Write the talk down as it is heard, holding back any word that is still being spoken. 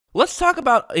Let's talk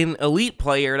about an elite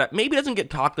player that maybe doesn't get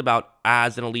talked about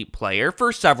as an elite player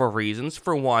for several reasons.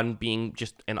 For one, being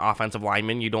just an offensive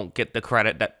lineman, you don't get the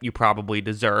credit that you probably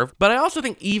deserve. But I also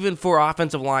think even for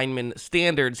offensive lineman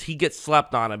standards, he gets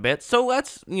slept on a bit. So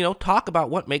let's, talk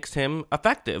about what makes him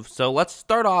effective. So let's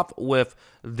start off with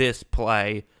this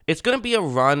play. It's going to be a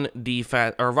run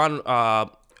defense or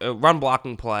run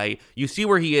blocking play. You see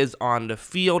where he is on the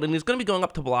field, and he's going to be going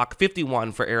up to block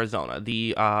 51 for Arizona,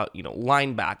 the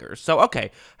linebackers. So okay,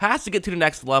 has to get to the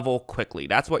next level quickly.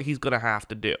 That's what he's going to have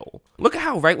to do. Look at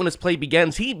how right when his play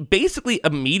begins, he basically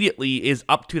immediately is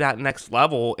up to that next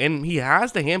level, and he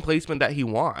has the hand placement that he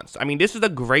wants. I mean, this is a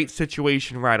great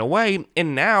situation right away,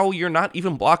 and now you're not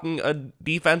even blocking a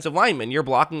defensive lineman, you're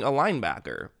blocking a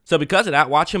linebacker. So because of that,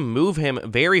 watch him move him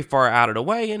very far out of the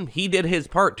way, and he did his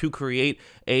part to create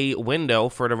a window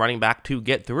for the running back to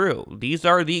get through. These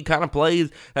are the kind of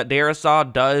plays that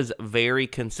Darrisaw does very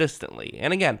consistently.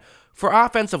 And again, for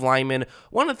offensive linemen,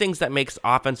 one of the things that makes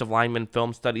offensive lineman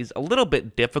film studies a little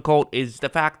bit difficult is the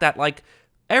fact that,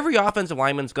 every offensive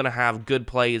lineman's going to have good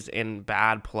plays and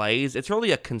bad plays. It's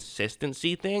really a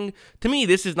consistency thing. To me,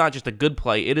 this is not just a good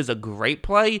play. It is a great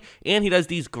play, and he does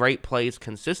these great plays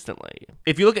consistently.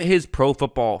 If you look at his Pro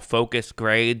Football Focus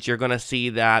grades, you're going to see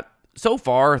that so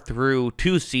far through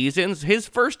 2 seasons, his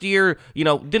first year,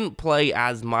 didn't play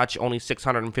as much, only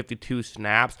 652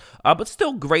 snaps, but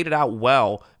still graded out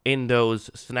well in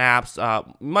those snaps,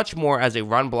 much more as a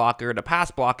run blocker. The pass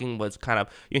blocking was kind of,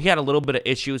 he had a little bit of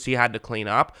issues he had to clean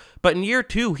up, but in year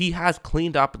 2, he has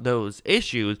cleaned up those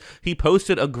issues. He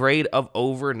posted a grade of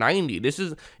over 90. This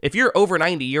is, if you're over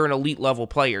 90, you're an elite level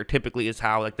player, typically is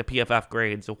how the PFF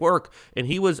grades work, and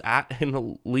he was at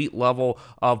an elite level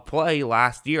of play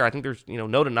last year. I think there's,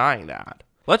 no denying that.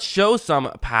 Let's show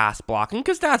some pass blocking,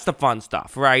 because that's the fun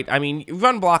stuff, right? I mean,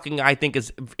 run blocking, I think,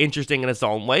 is interesting in its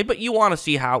own way, but you want to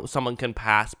see how someone can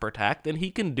pass protect, and he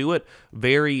can do it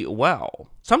very well.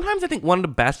 Sometimes I think one of the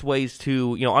best ways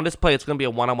to, on this play, it's going to be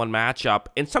a one-on-one matchup,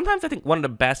 and sometimes I think one of the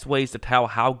best ways to tell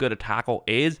how good a tackle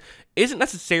isn't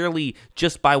necessarily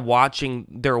just by watching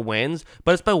their wins,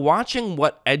 but it's by watching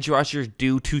what edge rushers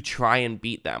do to try and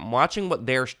beat them, watching what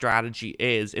their strategy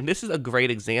is. And this is a great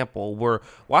example where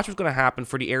watch what's going to happen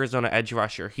for the Arizona edge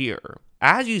rusher here.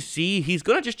 As you see, he's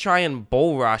going to just try and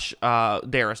bull rush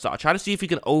Darrisaw, try to see if he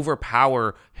can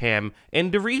overpower him.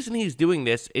 And the reason he's doing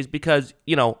this is because,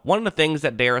 one of the things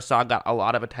that Darrisaw got a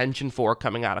lot of attention for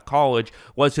coming out of college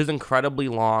was his incredibly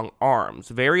long arms,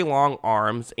 very long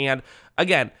arms. And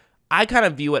again, I kind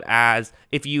of view it as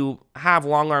if you have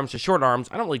long arms to short arms,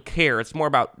 I don't really care. It's more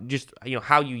about just,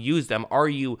 how you use them. Are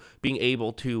you being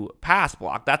able to pass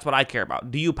block? That's what I care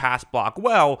about. Do you pass block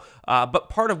well? But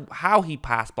part of how he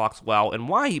pass blocks well and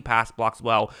why he pass blocks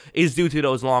well is due to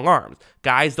those long arms.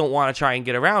 Guys don't want to try and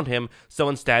get around him, so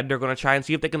instead they're going to try and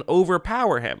see if they can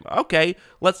overpower him. Okay,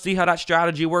 let's see how that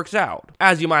strategy works out.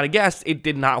 As you might have guessed, it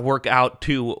did not work out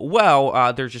too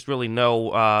well. There's just really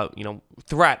no,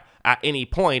 threat at any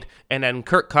point. And then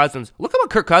Kirk Cousins, look at what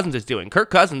Kirk Cousins is doing.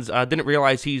 Kirk Cousins didn't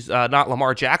realize he's not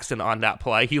Lamar Jackson on that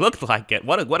play. He looked like it.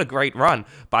 What a great run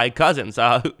by Cousins.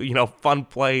 Fun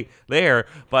play there,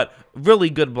 but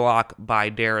really good block by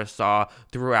Darrisaw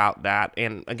throughout that.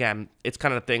 And again, it's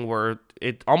kind of the thing where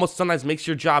it almost sometimes makes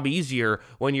your job easier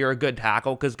when you're a good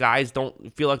tackle because guys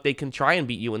don't feel like they can try and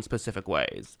beat you in specific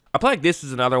ways. A play like this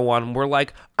is another one where,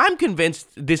 I'm convinced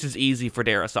this is easy for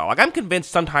Darrisaw. I'm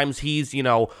convinced sometimes he's,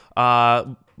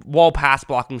 wall pass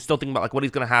blocking, still thinking about what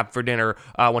he's going to have for dinner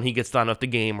when he gets done with the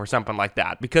game or something like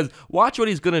that. Because watch what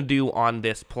he's going to do on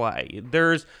this play.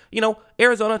 There's,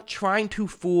 Arizona trying to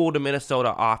fool the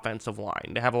Minnesota offensive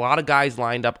line. They have a lot of guys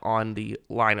lined up on the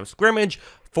line of scrimmage.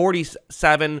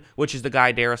 47, which is the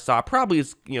guy Darrisaw probably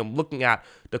is, looking at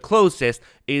the closest,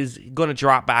 is going to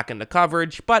drop back into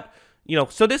coverage. But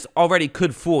so this already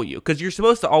could fool you because you're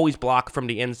supposed to always block from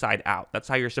the inside out. That's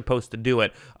how you're supposed to do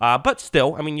it. But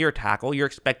still, you're a tackle. You're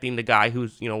expecting the guy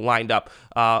who's, lined up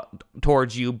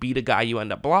towards you be the guy you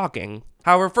end up blocking.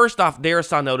 However, first off,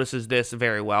 Darrisaw notices this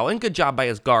very well, and good job by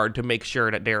his guard to make sure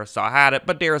that Darrisaw had it,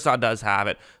 but Darrisaw does have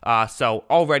it, so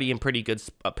already in pretty good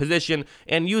position,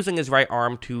 and using his right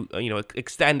arm to,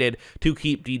 extended to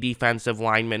keep the defensive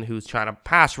lineman who's trying to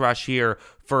pass rush here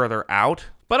further out.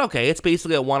 But okay, it's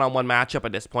basically a one-on-one matchup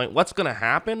at this point. What's going to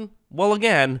happen? Well,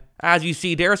 again, as you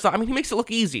see, Darrisaw, he makes it look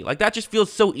easy. That just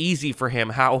feels so easy for him,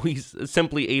 how he's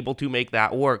simply able to make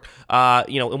that work.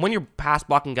 And when you're pass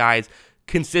blocking guys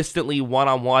consistently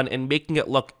one-on-one and making it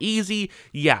look easy,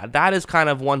 yeah, that is kind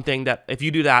of one thing that if you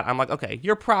do that, I'm like, okay,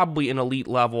 you're probably an elite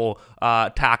level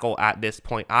tackle at this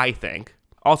point, I think.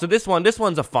 Also, this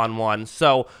one's a fun one.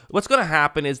 So what's going to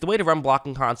happen is the way the run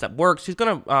blocking concept works, he's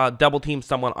going to double team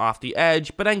someone off the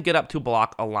edge, but then get up to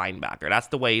block a linebacker. That's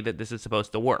the way that this is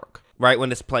supposed to work. Right when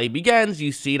this play begins,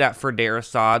 you see that for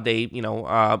Darrisaw, they,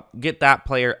 get that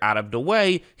player out of the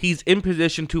way. He's in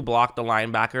position to block the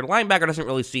linebacker. The linebacker doesn't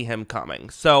really see him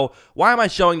coming. So why am I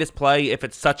showing this play if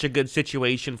it's such a good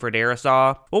situation for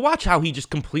Darrisaw? Well, watch how he just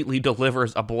completely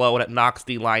delivers a blow that knocks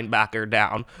the linebacker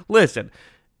down. Listen.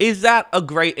 Is that a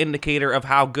great indicator of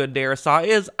how good Darrisaw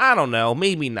is? I don't know.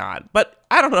 Maybe not. But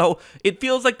I don't know. It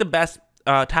feels like the best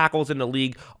tackles in the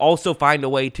league also find a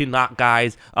way to knock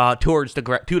guys to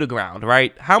the ground,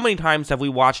 right? How many times have we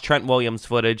watched Trent Williams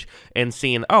footage and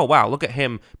seen, oh, wow, look at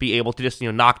him be able to just,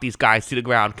 knock these guys to the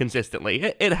ground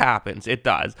consistently? It happens. It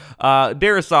does.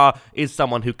 Darrisaw is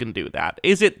someone who can do that.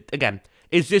 Is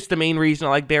this the main reason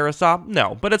I like Darrisaw?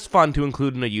 No, but it's fun to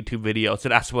include in a YouTube video, so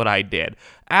that's what I did.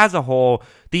 As a whole,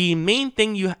 the main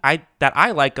thing that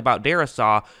I like about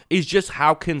Darrisaw is just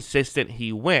how consistent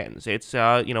he wins. It's,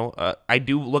 I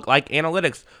do look like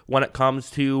analytics when it comes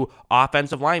to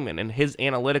offensive linemen, and his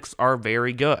analytics are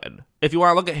very good. If you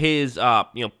want to look at his,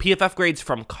 PFF grades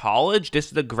from college,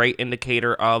 this is a great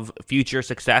indicator of future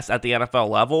success at the NFL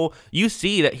level. You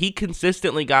see that he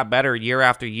consistently got better year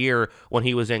after year when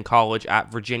he was in college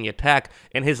at Virginia Tech,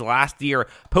 and his last year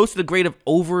posted a grade of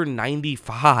over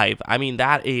 95. I mean,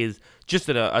 that is just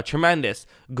a tremendous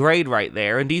grade right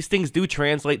there, and these things do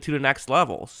translate to the next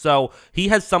level. So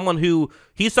he's someone who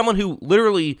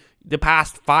literally the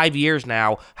past 5 years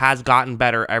now has gotten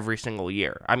better every single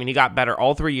year. I mean, he got better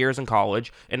all 3 years in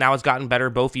college, and now has gotten better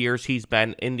both years he's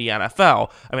been in the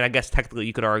NFL. I mean, I guess technically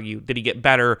you could argue, did he get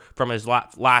better from his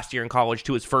last year in college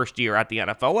to his first year at the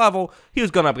NFL level? He was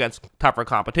going up against tougher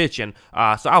competition,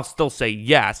 so I'll still say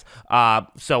yes.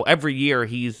 So every year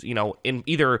he's, in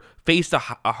either faced a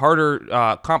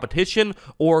harder competition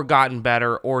or gotten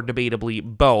better, or debatably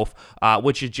both,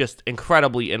 which is just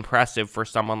incredibly impressive for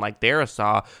someone like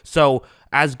Darrisaw. So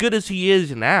as good as he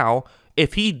is now,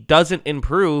 if he doesn't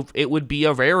improve, it would be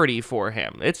a rarity for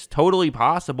him. It's totally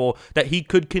possible that he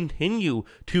could continue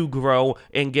to grow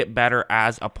and get better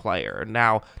as a player.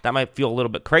 Now, that might feel a little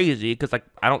bit crazy because,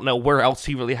 I don't know where else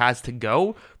he really has to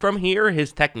go from here.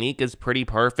 His technique is pretty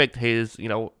perfect. His,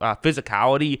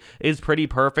 physicality is pretty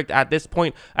perfect at this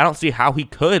point. I don't see how he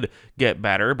could get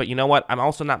better, but you know what? I'm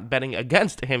also not betting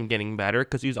against him getting better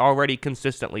because he's already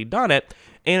consistently done it,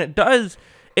 and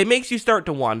it makes you start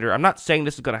to wonder, I'm not saying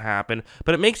this is going to happen,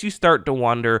 but it makes you start to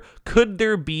wonder, could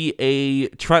there be a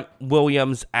Trent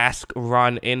Williams-esque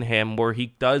run in him where he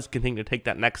does continue to take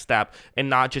that next step and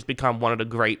not just become one of the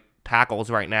great tackles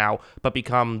right now, but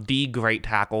become the great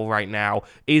tackle right now?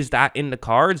 Is that in the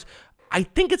cards? I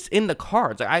think it's in the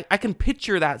cards. I can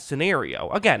picture that scenario.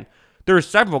 Again, there are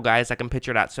several guys I can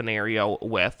picture that scenario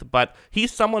with, but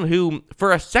he's someone who,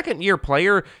 for a second-year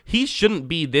player, he shouldn't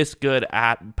be this good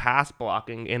at pass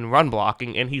blocking and run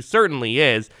blocking, and he certainly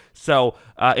is. So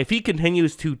if he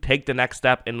continues to take the next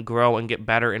step and grow and get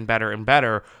better and better and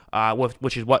better,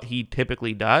 which is what he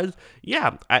typically does,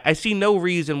 yeah, I see no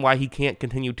reason why he can't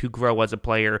continue to grow as a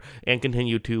player and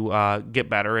continue to get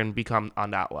better and become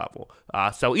on that level.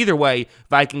 So either way,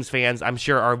 Vikings fans, I'm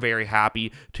sure, are very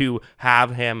happy to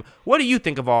have him. What do you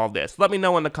think of all of this? Let me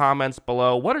know in the comments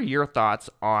below. What are your thoughts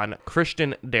on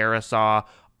Christian Darrisaw?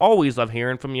 Always love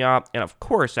hearing from you. And of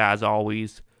course, as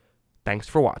always, thanks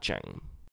for watching.